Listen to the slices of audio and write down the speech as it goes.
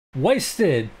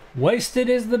Wasted. Wasted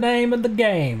is the name of the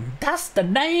game. That's the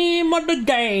name of the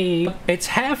game. It's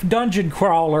half dungeon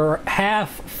crawler, half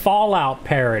Fallout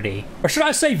parody. Or should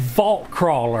I say vault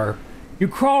crawler? You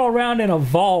crawl around in a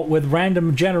vault with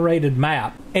random generated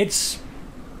map. It's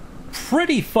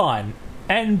pretty fun.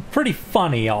 And pretty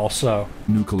funny also.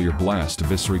 Nuclear blast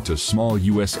eviscerates a small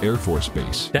U.S. Air Force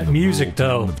base. That music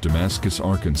though. Of Damascus,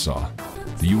 Arkansas.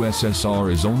 The USSR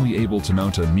is only able to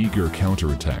mount a meager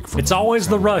counterattack from... It's always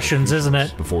the Russians, isn't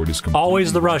it? Before it is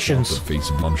always the Russians. The face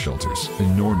of bomb shelters.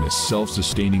 Enormous,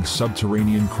 self-sustaining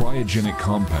subterranean cryogenic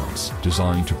compounds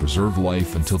designed to preserve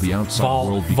life until the outside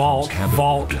world becomes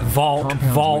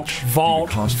habitable.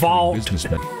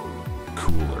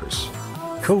 Coolers.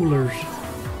 Coolers.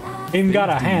 Even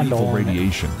got a handle on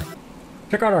radiation.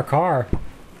 Check out our car.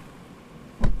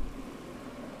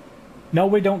 No,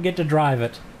 we don't get to drive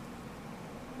it.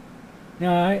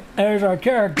 Alright, there's our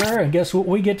character, and guess what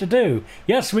we get to do?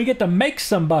 Yes, we get to make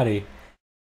somebody.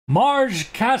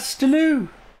 Marge Castellou.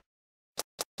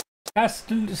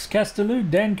 Castellou,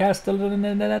 Dan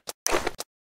Castellou.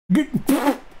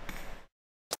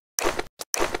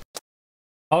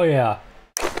 Oh yeah.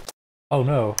 Oh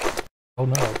no. Oh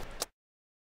no.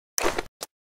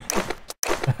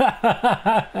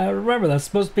 Remember, that's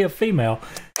supposed to be a female.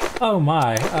 Oh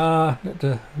my.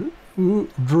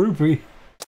 Droopy.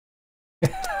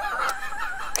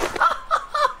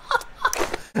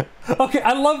 Okay,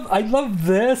 I love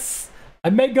this. I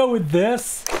may go with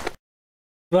this.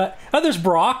 But oh, there's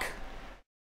Brock.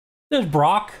 There's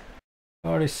Brock. I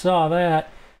already saw that.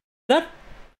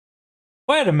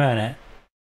 Wait a minute.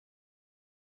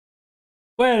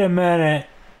 Wait a minute.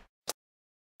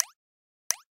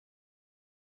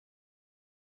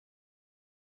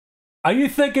 Are you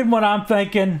thinking what I'm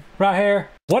thinking right here?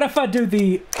 What if I do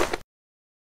the...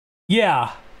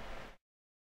 Yeah.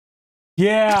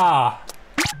 Yeah.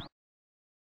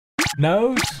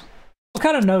 Nose? What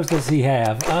kind of nose does he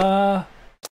have?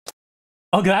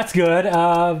 Okay, that's good.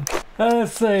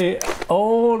 Let's see.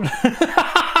 Old.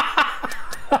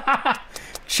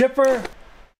 Chipper.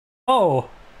 Oh.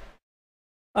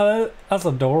 That's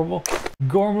adorable.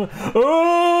 Gormley.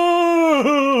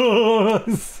 Oh!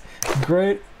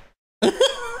 Great.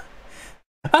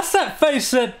 That's that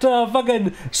face that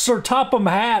fucking Sir Topham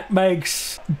Hatt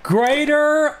makes.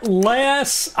 Greater,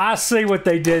 less. I see what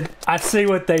they did. I see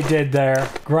what they did there.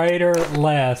 Greater,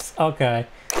 less. Okay.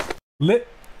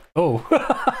 Oh.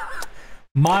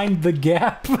 Mind the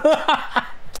gap.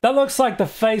 That looks like the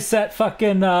face that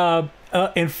fucking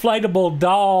inflatable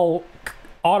doll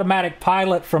automatic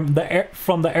pilot from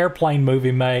the airplane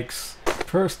movie makes.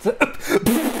 First.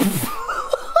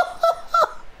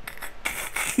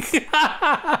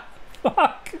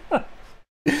 Fuck.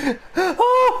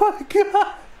 Oh my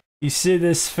god. You see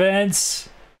this fence?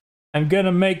 I'm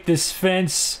gonna make this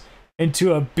fence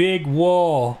into a big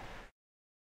wall.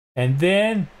 And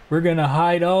then we're gonna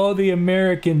hide all the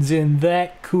Americans in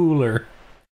that cooler.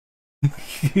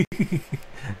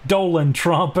 Dolan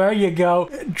Trump, there you go.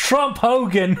 Trump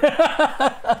Hogan.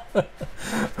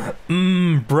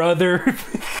 Brother.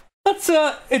 It's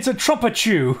a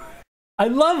Trumpachew. I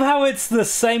love how it's the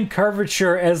same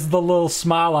curvature as the little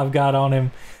smile I've got on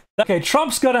him. Okay,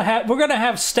 we're gonna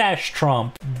have Stash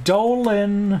Trump.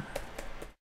 Dolan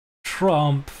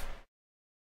Trump.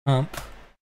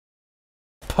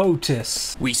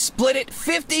 POTUS. We split it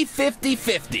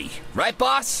 50-50-50. Right,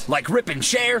 boss? Like rip and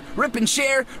share, rip and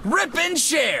share, rip and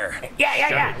share.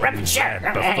 Yeah, rip and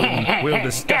share. Buffoon. We'll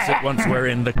discuss it once we're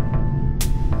in the...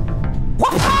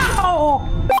 Wow!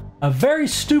 A very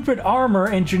stupid armor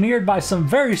engineered by some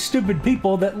very stupid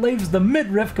people that leaves the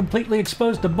midriff completely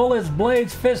exposed to bullets,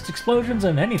 blades, fist explosions,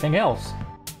 and anything else.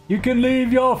 You can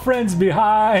leave your friends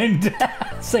behind.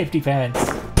 Safety fence.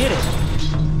 Hit it.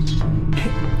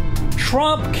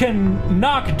 Trump can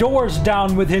knock doors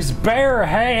down with his bare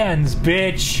hands,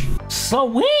 bitch.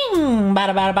 Swing!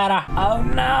 Bada bada bada. Oh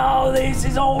no, this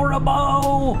is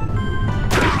horrible.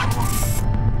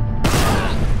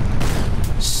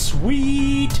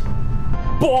 Sweet.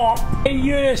 Bop. Hey,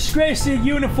 you disgraced your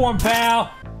uniform, pal.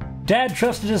 Dad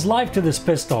trusted his life to this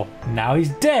pistol. Now he's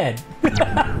dead.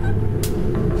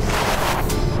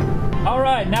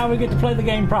 Alright, now we get to play the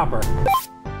game proper.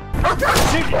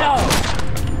 Shoot it dog!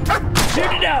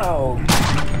 Shoot it dog!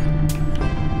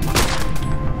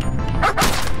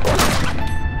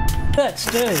 Let's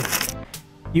do.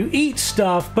 You eat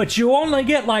stuff, but you only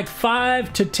get like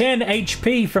 5 to 10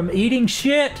 HP from eating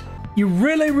shit. You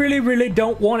really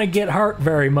don't want to get hurt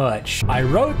very much. I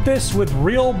wrote this with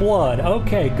real blood.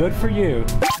 Okay, good for you.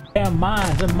 Damn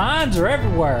mines. And mines are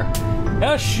everywhere.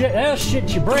 They'll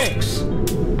shit you bricks.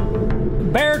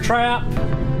 Bear trap.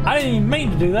 I didn't even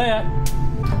mean to do that.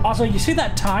 Also, you see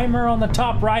that timer on the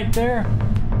top right there?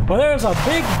 Well, there's a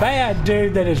big bad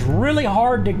dude that is really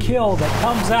hard to kill that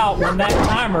comes out when that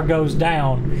timer goes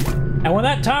down. And when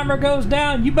that timer goes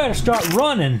down, you better start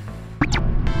running.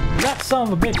 That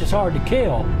son of a bitch is hard to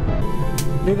kill.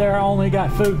 See there, I only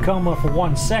got food coma for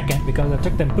 1 second because I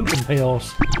took them pooping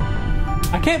pills.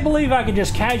 I can't believe I could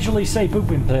just casually say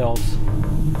pooping pills.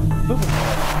 Pooping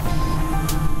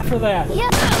pills. For that. Yeah.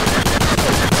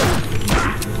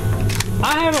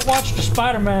 I haven't watched a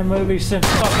Spider-Man movie since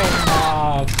fucking,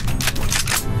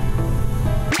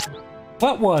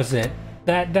 what was it?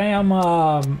 That damn,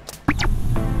 I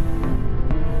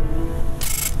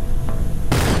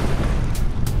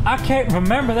can't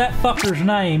remember that fucker's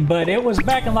name, but it was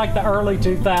back in like the early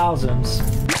 2000s.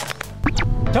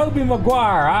 Tobey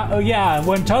Maguire. Oh yeah,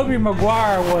 when Tobey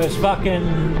Maguire was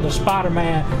fucking the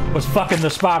Spider-Man,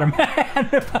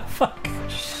 Fucking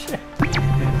shit.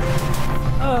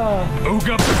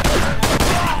 Ooga.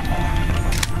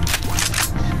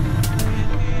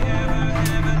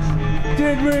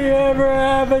 Did we ever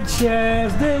have a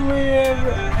chance? Did we ever?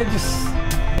 It just,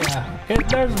 yeah.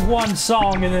 There's one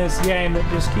song in this game that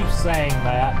just keeps saying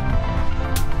that.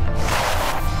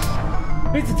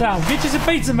 Pizza time. Get you some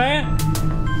pizza, man.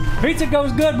 Pizza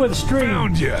goes good with a stream.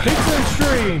 Found ya. Pizza and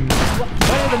stream.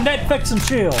 Better than Netflix and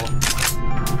chill.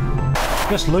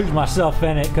 Just lose myself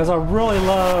in it because I really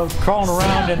love crawling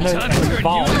around in the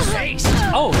vaults.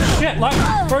 Oh shit, like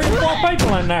 3 or 4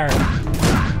 people in there.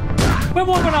 Quit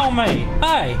whooping on me.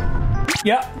 Hey.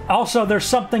 Yep. Also, there's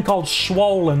something called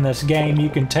swole in this game you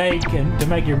can take and to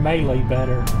make your melee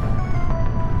better.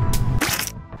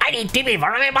 I need TP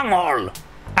for the bunghole.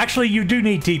 Actually, you do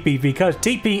need TP because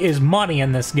TP is money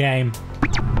in this game.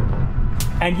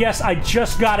 And yes, I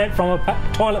just got it from a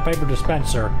toilet paper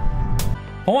dispenser.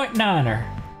 .9er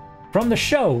from the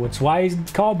show. It's why he's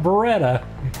called Beretta.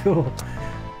 Cool.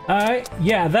 Alright,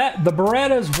 yeah, the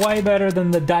Beretta's way better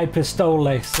than the Die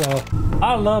Pistole, so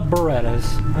I love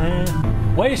Berettas.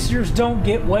 Wasters don't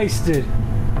get wasted.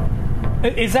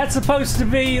 Is that supposed to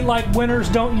be like winners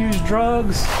don't use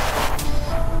drugs?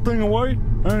 Thing away.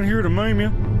 I ain't here to maim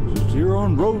you. Just here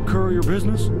on road courier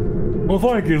business. Well,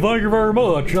 thank you very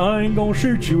much. I ain't gonna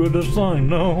shoot you with this thing,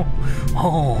 no.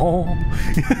 Oh.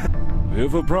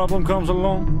 If a problem comes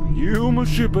along, you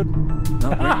must ship it.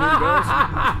 Not me, guys.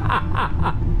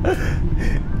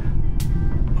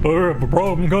 If a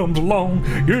problem comes along,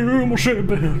 you must ship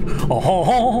it.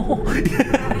 Oh.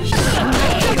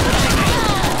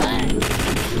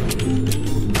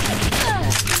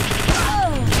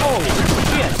 Oh,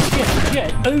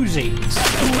 shit, Uzi.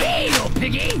 Wheel,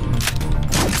 piggy!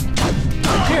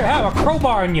 Here, have a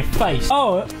crowbar in your face.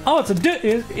 Oh, it's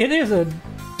it is a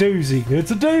doozy.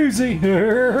 It's a doozy.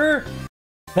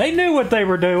 They knew what they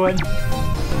were doing.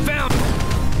 Found.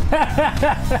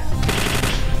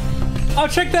 Oh,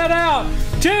 check that out.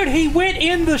 Dude, he went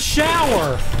in the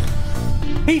shower.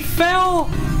 He fell.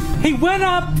 He went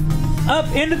up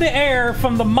into the air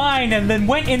from the mine and then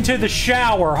went into the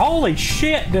shower. Holy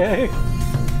shit, dude.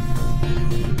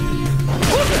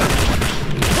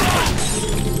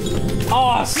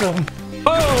 Awesome.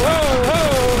 Oh.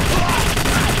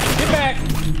 Get back.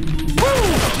 Woo.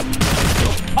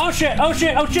 Oh shit.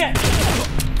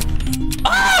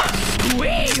 Ah!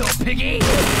 Wheel, piggy!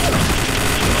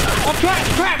 Oh, crap!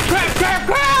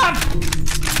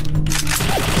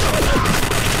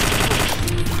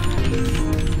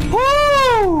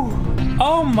 Woo!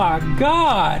 Oh my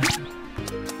god!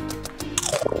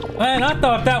 Man, I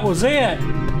thought that was it.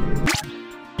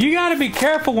 You gotta be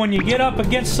careful when you get up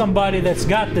against somebody that's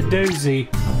got the doozy.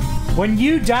 When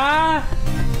you die,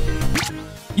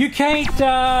 you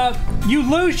can't, you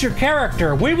lose your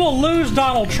character. We will lose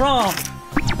Donald Trump.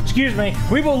 Excuse me.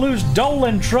 We will lose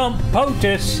Dolan Trump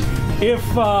POTUS if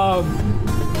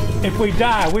we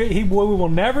die. We will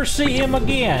never see him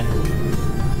again.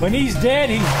 When he's dead,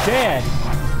 he's dead.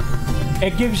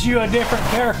 It gives you a different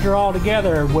character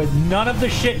altogether with none of the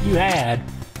shit you had.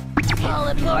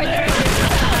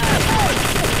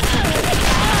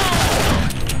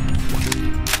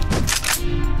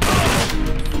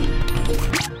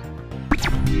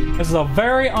 This is a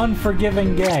very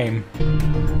unforgiving game.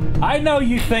 I know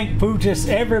you think POTUS.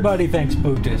 Everybody thinks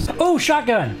POTUS. Oh,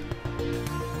 shotgun.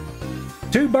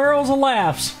 2 barrels of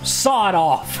laughs. Sawed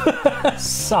off.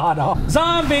 Sawed off.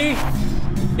 Zombie.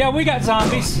 Yeah, we got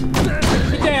zombies.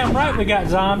 You're damn right we got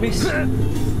zombies. We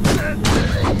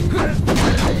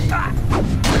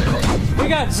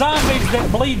got zombies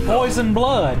that bleed poison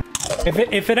blood.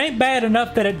 If it ain't bad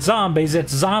enough that it's zombies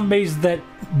that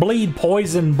bleed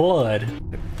poison blood.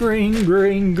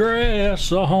 Green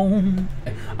grass on.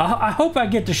 I hope I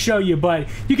get to show you, but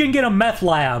you can get a meth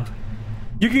lab.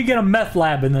 You can get a meth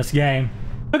lab in this game.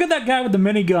 Look at that guy with the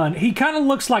minigun. He kind of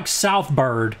looks like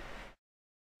Southbird.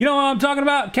 You know what I'm talking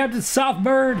about? Captain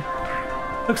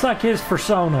Southbird? Looks like his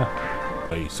persona.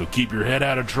 Hey, so keep your head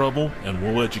out of trouble, and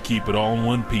we'll let you keep it all in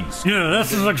one piece. Yeah,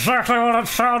 this is exactly what it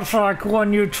sounds like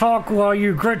when you talk while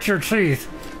you grit your teeth.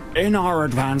 In our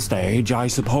advanced age, I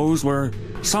suppose we're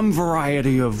some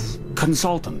variety of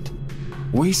consultant.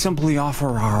 We simply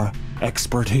offer our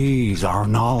expertise, our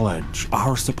knowledge,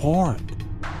 our support.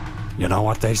 You know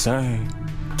what they say?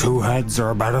 2 heads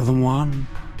are better than one.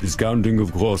 Discounting,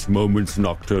 of course, moments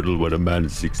nocturnal when a man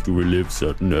seeks to relive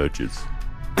certain urges.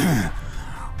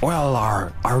 Well,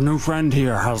 our new friend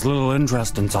here has little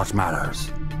interest in such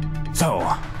matters. So,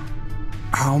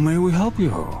 how may we help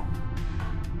you?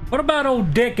 What about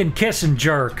old Dick and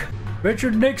Kissinger?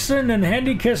 Richard Nixon and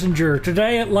Henry Kissinger,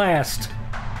 today at last.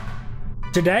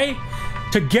 Today?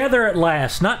 Together at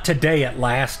last, not today at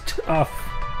last.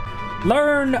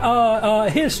 Learn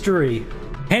history.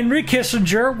 Henry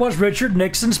Kissinger was Richard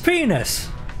Nixon's penis.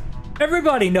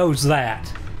 Everybody knows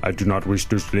that. I do not wish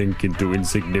to shrink into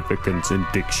insignificance in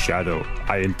Dick's shadow.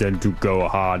 I intend to go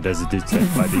hard as it is said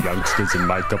by the youngsters in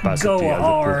my capacity as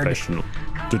a professional.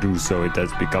 To do so, it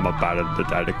has become apparent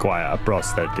that I require a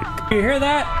prosthetic. You hear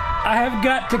that? I have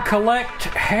got to collect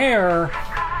hair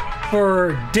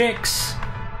for Dick's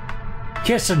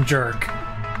Kissinger.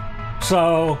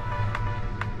 So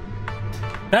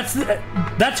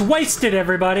that's wasted,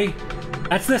 everybody.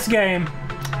 That's this game.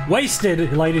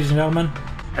 Wasted, ladies and gentlemen.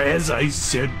 As I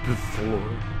said before,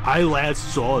 I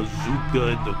last saw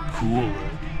Zuka in the cooler.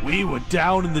 We were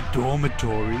down in the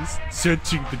dormitories,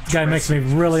 searching for Guy makes me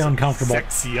really uncomfortable.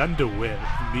 Sexy underwear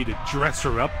for me to dress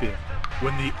her up in.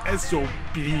 When the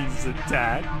SOBs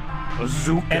attack,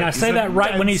 Azuka and I say that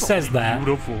right when he says that.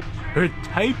 Beautiful. Her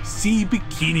Type C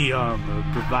bikini armor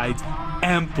provides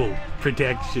ample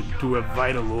protection to her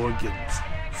vital organs,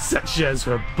 such as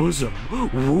her bosom,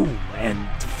 womb, and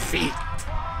feet.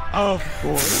 Of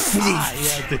course, I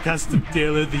had to custom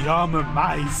tailor the armor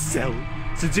myself,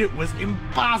 since it was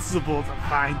impossible to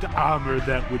find armor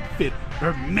that would fit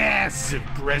her massive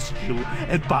breastial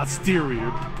and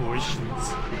posterior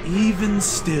proportions. Even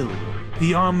still,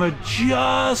 the armor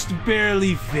just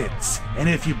barely fits, and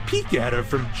if you peek at her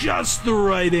from just the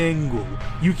right angle,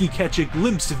 you can catch a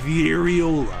glimpse of the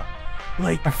areola.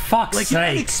 Like an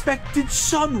unexpected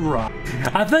sunrise.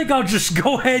 I think I'll just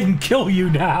go ahead and kill you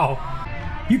now.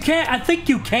 You can't, I think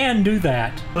you can do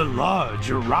that. The large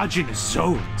erogenous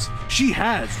zones. She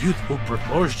has youthful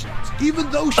proportions, even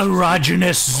though she's...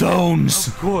 Erogenous zones.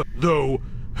 Of course, though,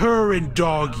 her in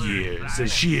dog years,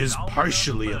 as she is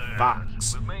partially a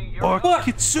fox. Or what?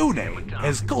 Kitsune,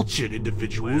 as cultured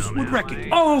individuals would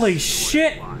recognize. Holy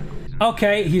shit!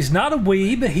 Okay, he's not a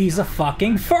weeb, he's a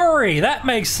fucking furry. That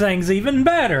makes things even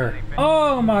better.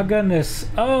 Oh my goodness.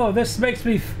 Oh, this makes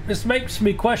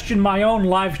me question my own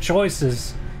life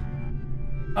choices.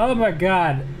 Oh my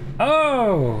god.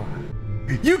 Oh.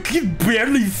 You can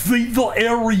barely see the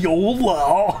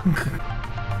areola.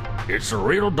 It's a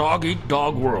real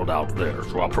dog-eat-dog world out there,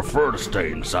 so I prefer to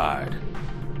stay inside.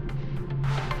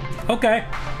 Okay.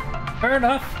 Fair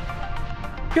enough.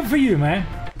 Good for you, man.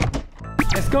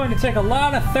 It's going to take a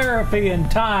lot of therapy and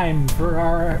time for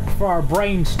our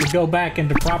brains to go back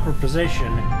into proper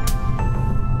position.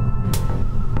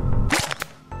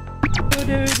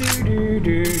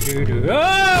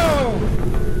 Oh!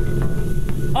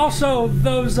 Also,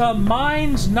 those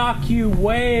mines knock you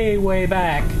way, way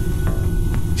back.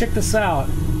 Check this out.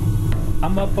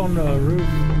 I'm up on the roof.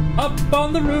 Up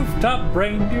on the rooftop,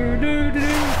 brain doo doo doo.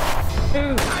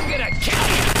 I'm gonna kill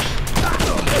you!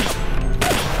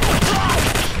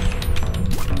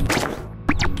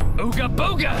 Ooga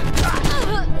booga!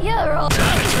 You're all...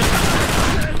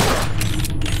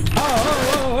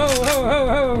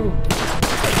 Oh.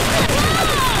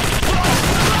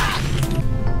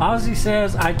 Ozzy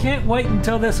says, I can't wait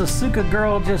until this Asuka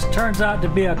girl just turns out to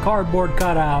be a cardboard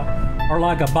cutout or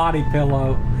like a body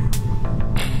pillow.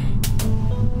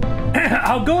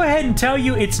 I'll go ahead and tell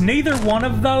you it's neither one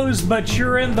of those, but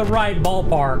you're in the right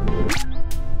ballpark.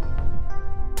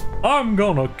 I'm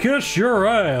gonna kiss your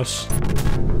ass.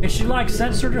 Is she like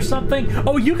censored or something?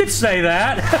 Oh, you could say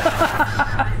that.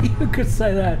 You could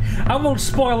say that. I won't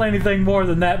spoil anything more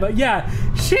than that, but yeah,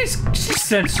 she's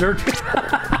censored.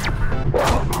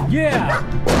 Yeah,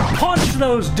 punch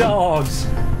those dogs.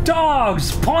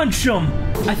 Dogs, punch them.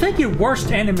 I think your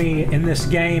worst enemy in this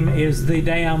game is the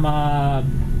damn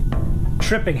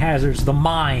tripping hazards, the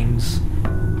mines.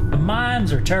 The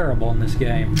mines are terrible in this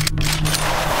game.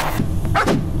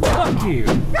 Fuck you.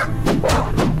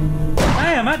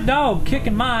 Damn, That dog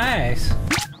kicking my ass.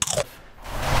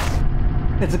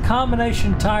 It's a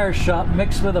combination tire shop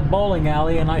mixed with a bowling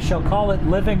alley, and I shall call it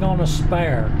Living on a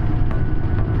Spare.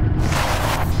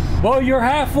 Well, you're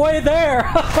halfway there.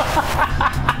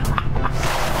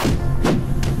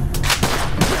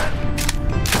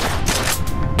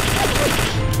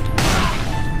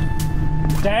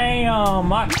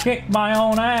 Damn, I kicked my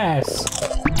own ass.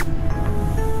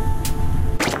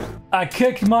 I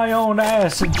kicked my own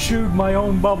ass and chewed my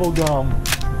own bubble gum.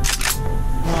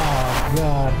 Oh,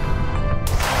 God.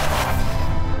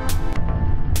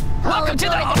 Welcome to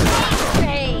the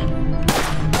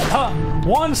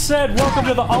one said welcome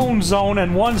to the own zone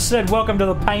and one said welcome to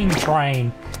the pain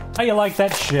train. How you like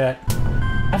that shit?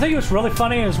 I think what's really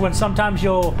funny is when sometimes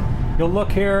you'll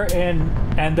look here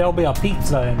and there'll be a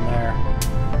pizza in there.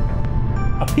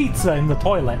 A pizza in the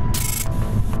toilet.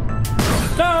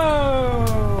 No!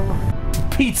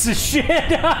 Pizza shit!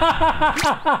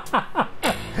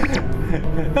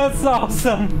 That's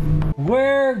awesome.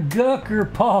 Where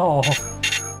Gucker Paul?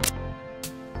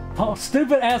 Paul,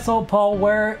 stupid asshole Paul,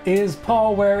 where is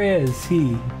Paul? Where is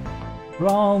he?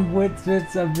 Wrong with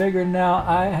it's a bigger now.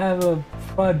 I have a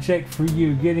project for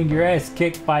you, getting your ass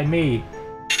kicked by me.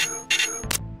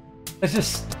 It's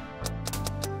just...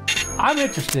 I'm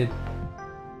interested.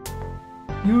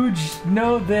 You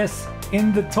know this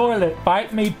in the toilet.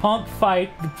 Fight me, punk.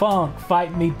 Fight the punk.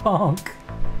 Fight me, punk.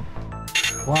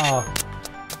 Wow.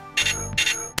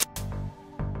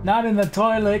 Not in the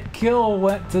toilet. Kill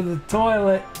went to the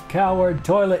toilet. Coward.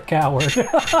 Toilet coward.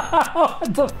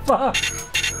 What the fuck?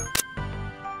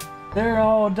 There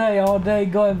all day,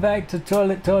 going back to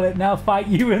toilet. Now fight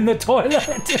you in the toilet.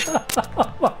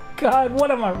 Oh my God, what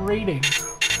am I reading?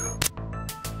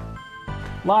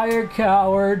 Liar,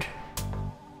 coward.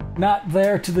 Not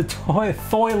there to the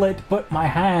toilet, put my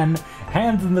hands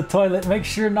in the toilet, make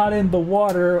sure not in the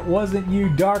water. It wasn't you,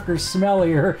 darker,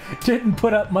 smellier. Didn't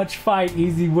put up much fight,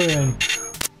 easy win.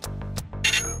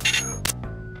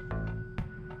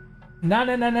 No,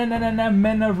 I'm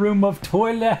in a room of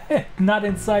toilet, not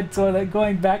inside toilet.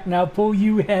 Going back now, pull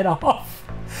you head off.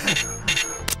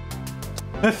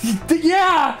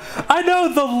 Yeah, I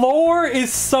know the lore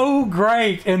is so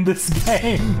great in this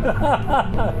game.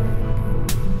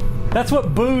 That's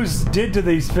what booze did to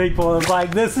these people. It's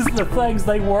like, this is the things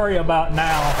they worry about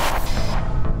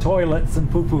now. Toilets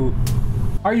and poo-poo.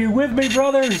 Are you with me,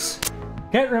 brothers?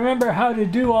 Can't remember how to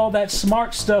do all that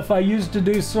smart stuff I used to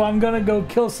do, so I'm gonna go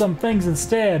kill some things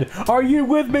instead. Are you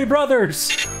with me,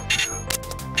 brothers?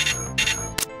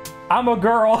 I'm a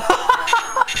girl.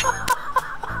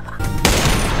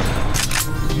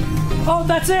 Oh,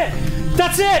 that's it!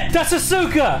 That's it! That's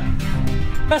Asuka!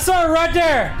 That's her right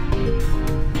there!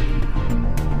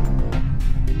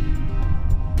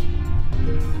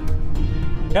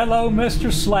 Hello,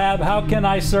 Mr. Slab. How can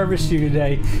I service you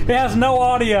today? It has no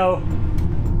audio.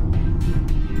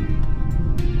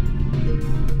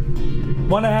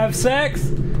 Want to have sex?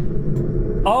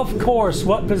 Of course.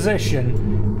 What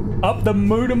position? Up the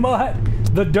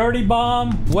Mutamut, the Dirty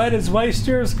Bomb, Wet as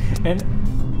Wasters, and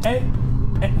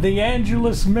the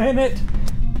Angelus Minute,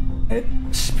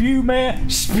 Spew Man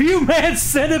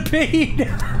Centipede,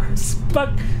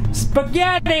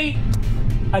 Spaghetti.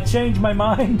 I changed my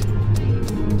mind.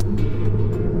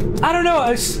 I don't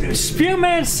know,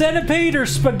 Spewman Centipede or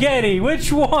Spaghetti?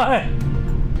 Which one?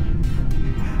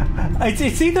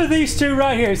 It's either these two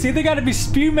right here. It's either got to be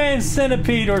Spewman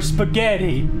Centipede or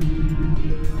Spaghetti.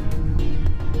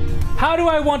 How do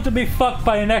I want to be fucked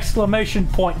by an exclamation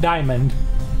point diamond?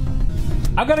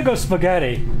 I'm gonna go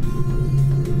Spaghetti.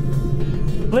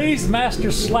 Please,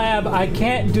 Master Slab, I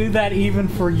can't do that even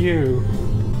for you.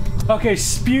 Okay,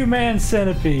 Spewman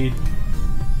Centipede.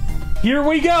 Here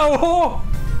we go! Oh.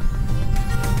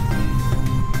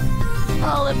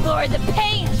 All aboard the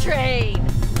pain train!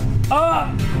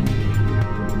 Up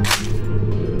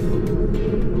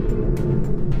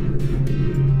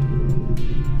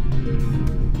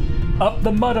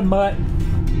the Mutamut.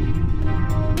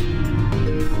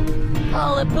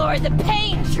 All aboard the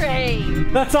pain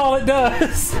train! That's all it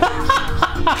does!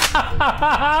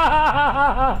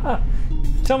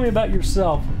 Tell me about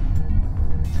yourself.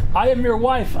 I am your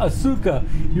wife, Asuka.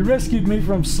 You rescued me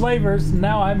from slavers, and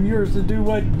now I'm yours to do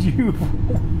what you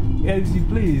as you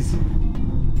please.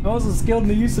 I'm also skilled in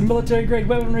the use of military-grade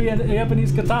weaponry and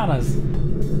Japanese katanas.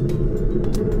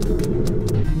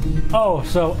 Oh,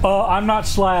 so, I'm not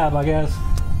Slab, I guess.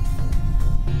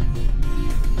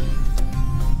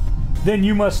 Then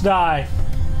you must die.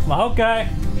 Okay.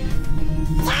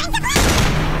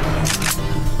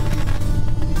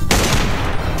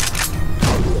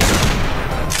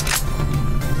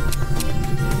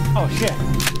 Oh shit.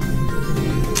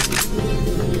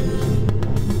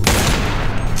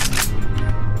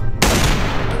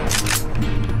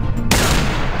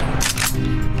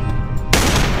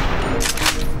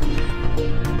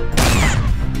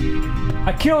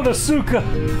 I killed Asuka.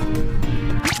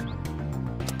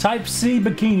 Type C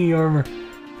bikini armor.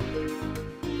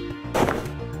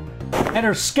 And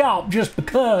her scalp just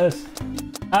because.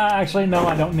 Actually, no,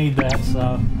 I don't need that,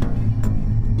 so.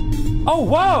 Oh,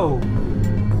 whoa!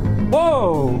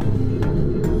 Whoa!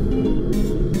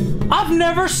 I've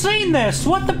never seen this!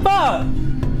 What the fuck?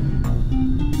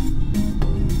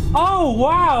 Oh,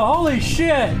 wow! Holy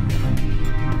shit!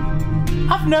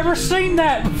 I've never seen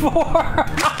that before!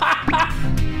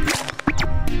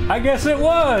 I guess it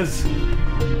was!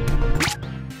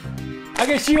 I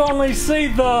guess you only see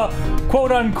the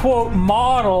quote-unquote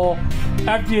model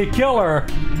after you kill her.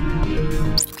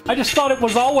 I just thought it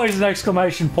was always an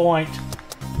exclamation point.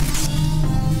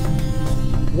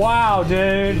 Wow,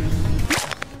 dude.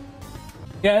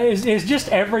 Yeah, is just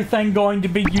everything going to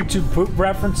be YouTube poop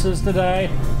references today?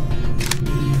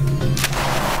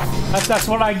 That's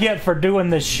what I get for doing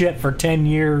this shit for 10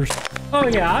 years. Oh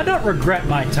yeah, I don't regret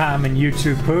my time in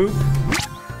YouTube poop.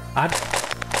 I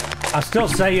still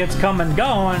say it's come and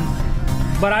gone,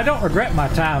 but I don't regret my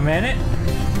time in it.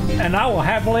 And I will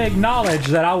happily acknowledge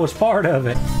that I was part of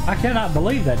it. I cannot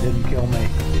believe that didn't kill me.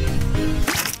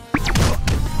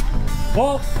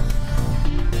 Well,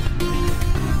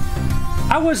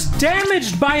 I was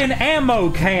damaged by an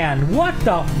ammo can. What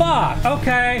the fuck?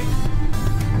 Okay.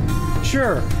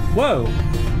 Sure. Whoa.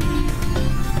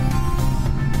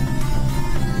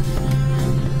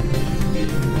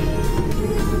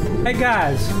 Hey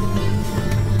guys,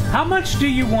 how much do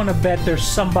you want to bet there's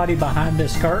somebody behind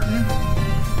this curtain?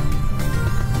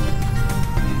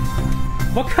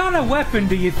 What kind of weapon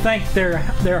do you think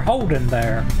they're holding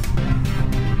there?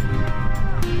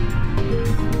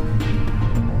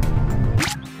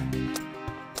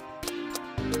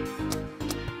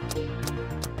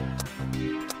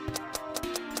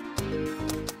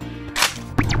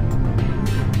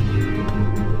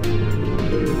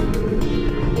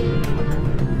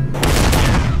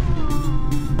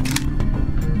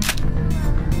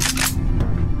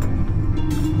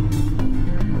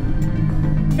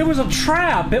 It was a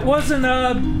trap. It wasn't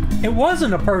a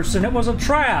person. It was a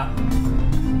trap.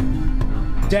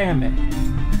 Damn it.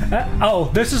 Oh,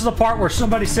 this is the part where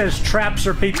somebody says traps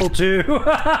are people too.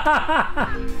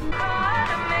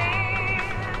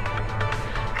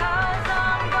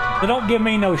 So don't give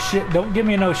me no shit. Don't give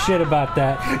me no shit about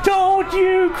that. Don't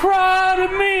you cry to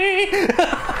me.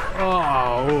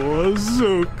 Oh,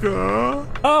 Azuka.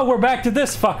 Oh, we're back to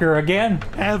this fucker again.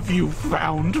 Have you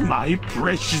found my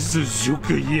precious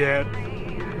Azuka yet?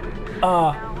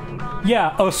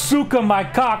 Yeah, Asuka my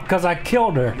cock because I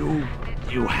killed her.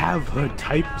 You have her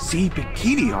Type C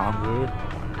bikini armor.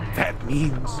 That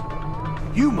means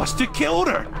you must have killed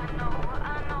her.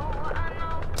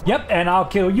 Yep, and I'll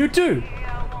kill you too.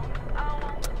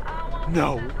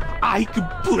 No, I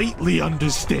completely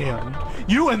understand.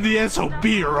 You and the SOB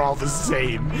are all the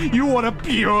same. You want a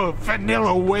pure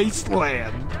vanilla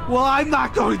wasteland. Well, I'm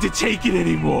not going to take it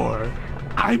anymore.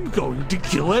 I'm going to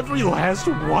kill every last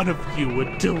one of you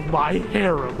until my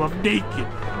harem of naked,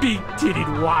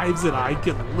 big-titted wives and I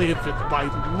can live in my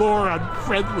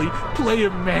lore-unfriendly player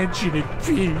mansion in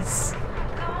peace.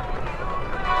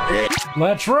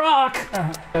 Let's rock!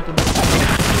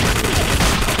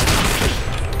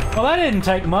 Well, that didn't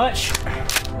take much.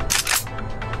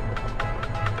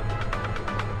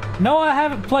 No, I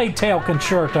haven't played Tail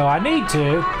Concerto. I need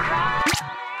to.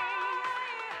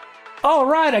 All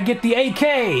right, I get the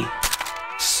AK.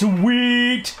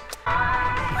 Sweet.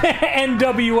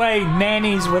 NWA,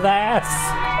 nannies with ass.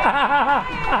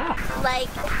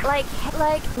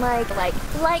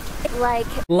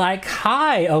 Like,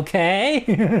 hi,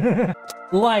 okay?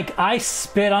 Like, I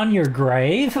spit on your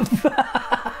grave?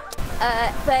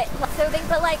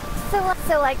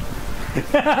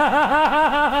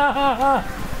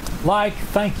 Like,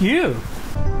 thank you.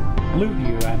 Loot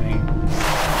you, I mean.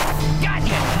 Got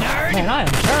you, nerd! Man, I am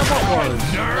terrible at words.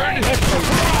 Nerd!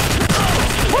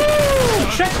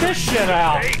 Woo! Check this shit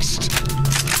out.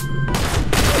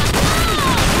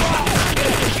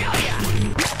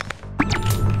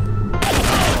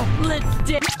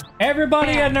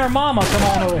 Everybody and their mama, come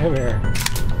on over here.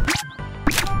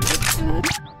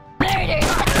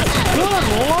 Good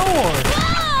lord!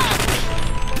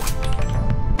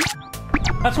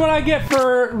 That's what I get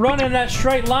for running that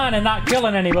straight line and not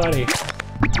killing anybody.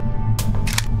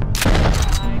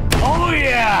 Oh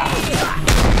yeah!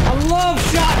 I love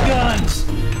shotguns!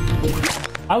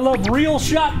 I love real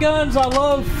shotguns. I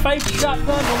love fake shotguns.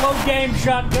 I love game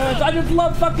shotguns. I just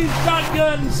love fucking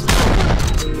shotguns.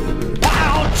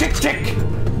 Pow, chick, chick.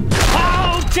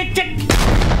 Pow, chick, chick.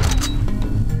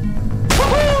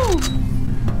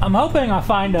 Woohoo! I'm hoping I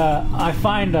find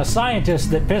a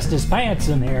scientist that pissed his pants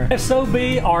in here. SOB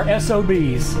are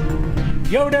SOBs.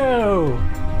 Yodo!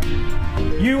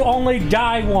 You only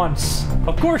die once.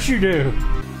 Of course you do.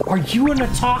 Are you an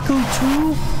otaku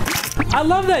too? I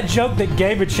love that joke that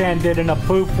Gabe-chan did in a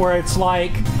poop where it's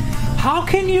like, how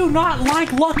can you not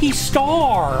like Lucky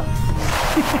Star?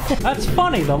 That's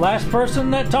funny. The last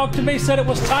person that talked to me said it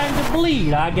was time to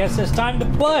bleed. I guess it's time to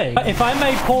play. If I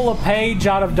may pull a page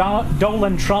out of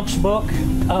Dolan Trump's book,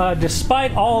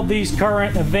 despite all these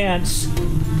current events,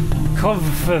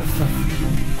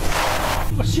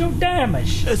 what's your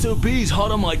damage? SOB's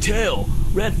hot on my tail.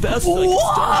 Red fast like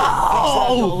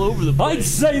all over the place. I'd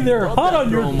say they're hot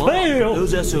on your tail.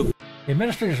 Those SOBs. The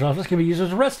administrator's office can be used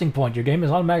as a resting point. Your game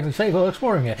is automatically safe while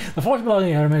exploring it. The force below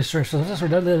the administrator's office are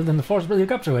deadlier than the force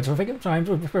building up to it, so think of times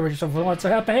to prepare yourself for what's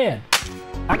up ahead.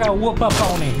 I gotta whoop up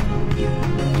on him.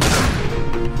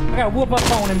 I gotta whoop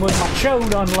up on him with my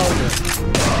chode unloaded.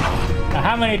 Now,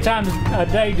 how many times a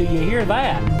day do you hear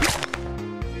that?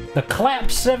 The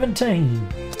Clap 17.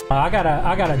 I got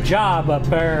a job up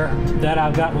there that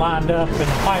I've got lined up in the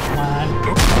pipeline.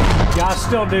 Yeah,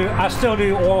 I still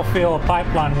do oil field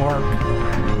pipeline work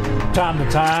time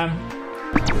to time.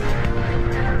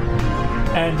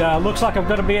 And looks like I'm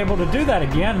going to be able to do that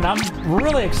again, and I'm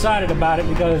really excited about it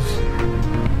because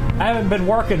I haven't been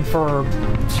working for,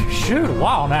 shoot, a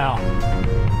while now.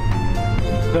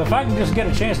 So if I can just get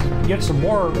a chance to get some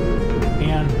work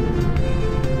in,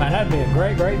 man, that'd be a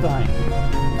great, great thing.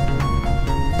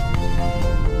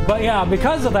 But yeah,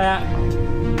 because of that,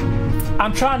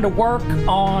 I'm trying to work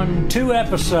on 2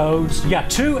 episodes. Yeah,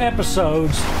 2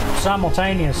 episodes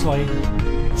simultaneously. And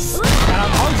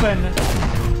I'm hoping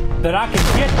that I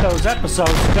can get those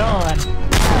episodes done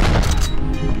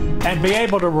and be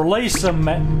able to release them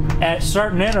at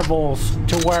certain intervals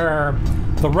to where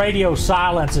the radio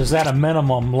silence is at a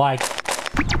minimum. Like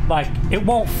it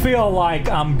won't feel like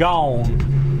I'm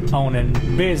gone on and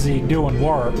busy doing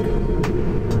work.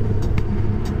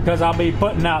 Because I'll be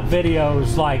putting out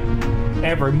videos like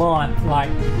every month. Like,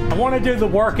 I want to do the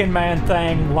working man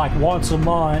thing like once a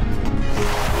month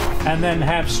and then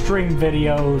have stream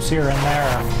videos here and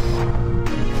there.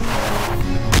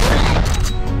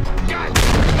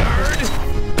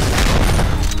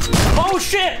 Oh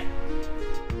shit!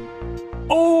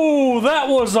 Oh, that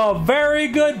was a very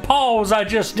good pause I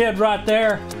just did right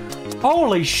there.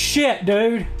 Holy shit,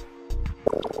 dude.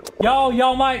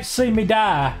 Y'all might see me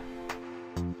die.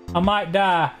 I might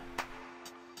die.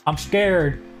 I'm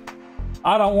scared.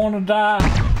 I don't want to die.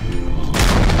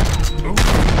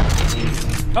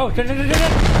 Oh, shit, shit, shit,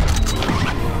 shit.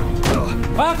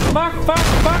 Fuck, fuck, fuck,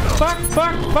 fuck, fuck,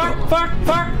 fuck, fuck, fuck,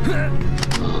 fuck.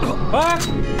 Fuck,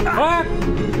 fuck.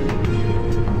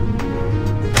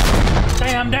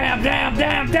 Damn, damn, damn,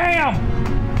 damn, damn.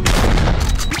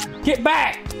 Get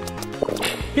back.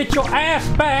 Get your ass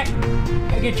back.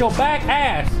 Get your back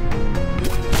ass.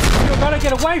 You're gonna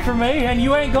get away from me and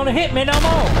you ain't gonna hit me no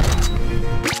more.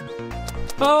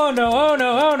 Oh no, oh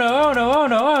no, oh no, oh no, oh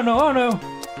no, oh no, oh no.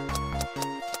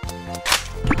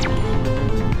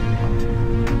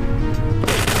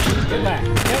 Get back,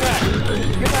 get back,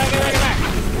 get back, get back, get back.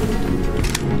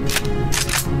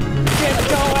 Get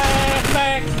your ass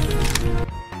back.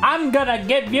 I'm gonna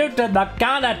give you to the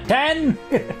count of 10.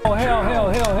 Oh hell, hell,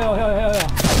 hell, hell, hell, hell.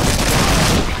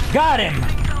 Got him.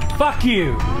 Fuck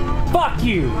you. Fuck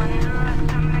you!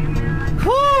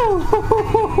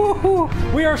 Woo!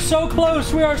 We are so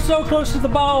close! We are so close to the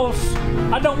boss!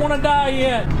 I don't want to die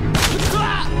yet!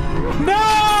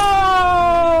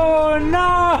 No!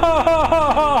 No!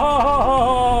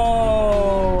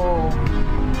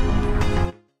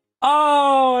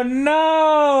 Oh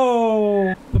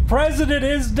no! The president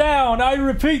is down! I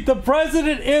repeat, the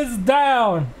president is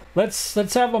down! Let's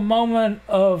have a moment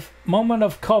of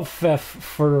coffee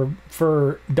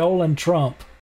for Dolan Trump.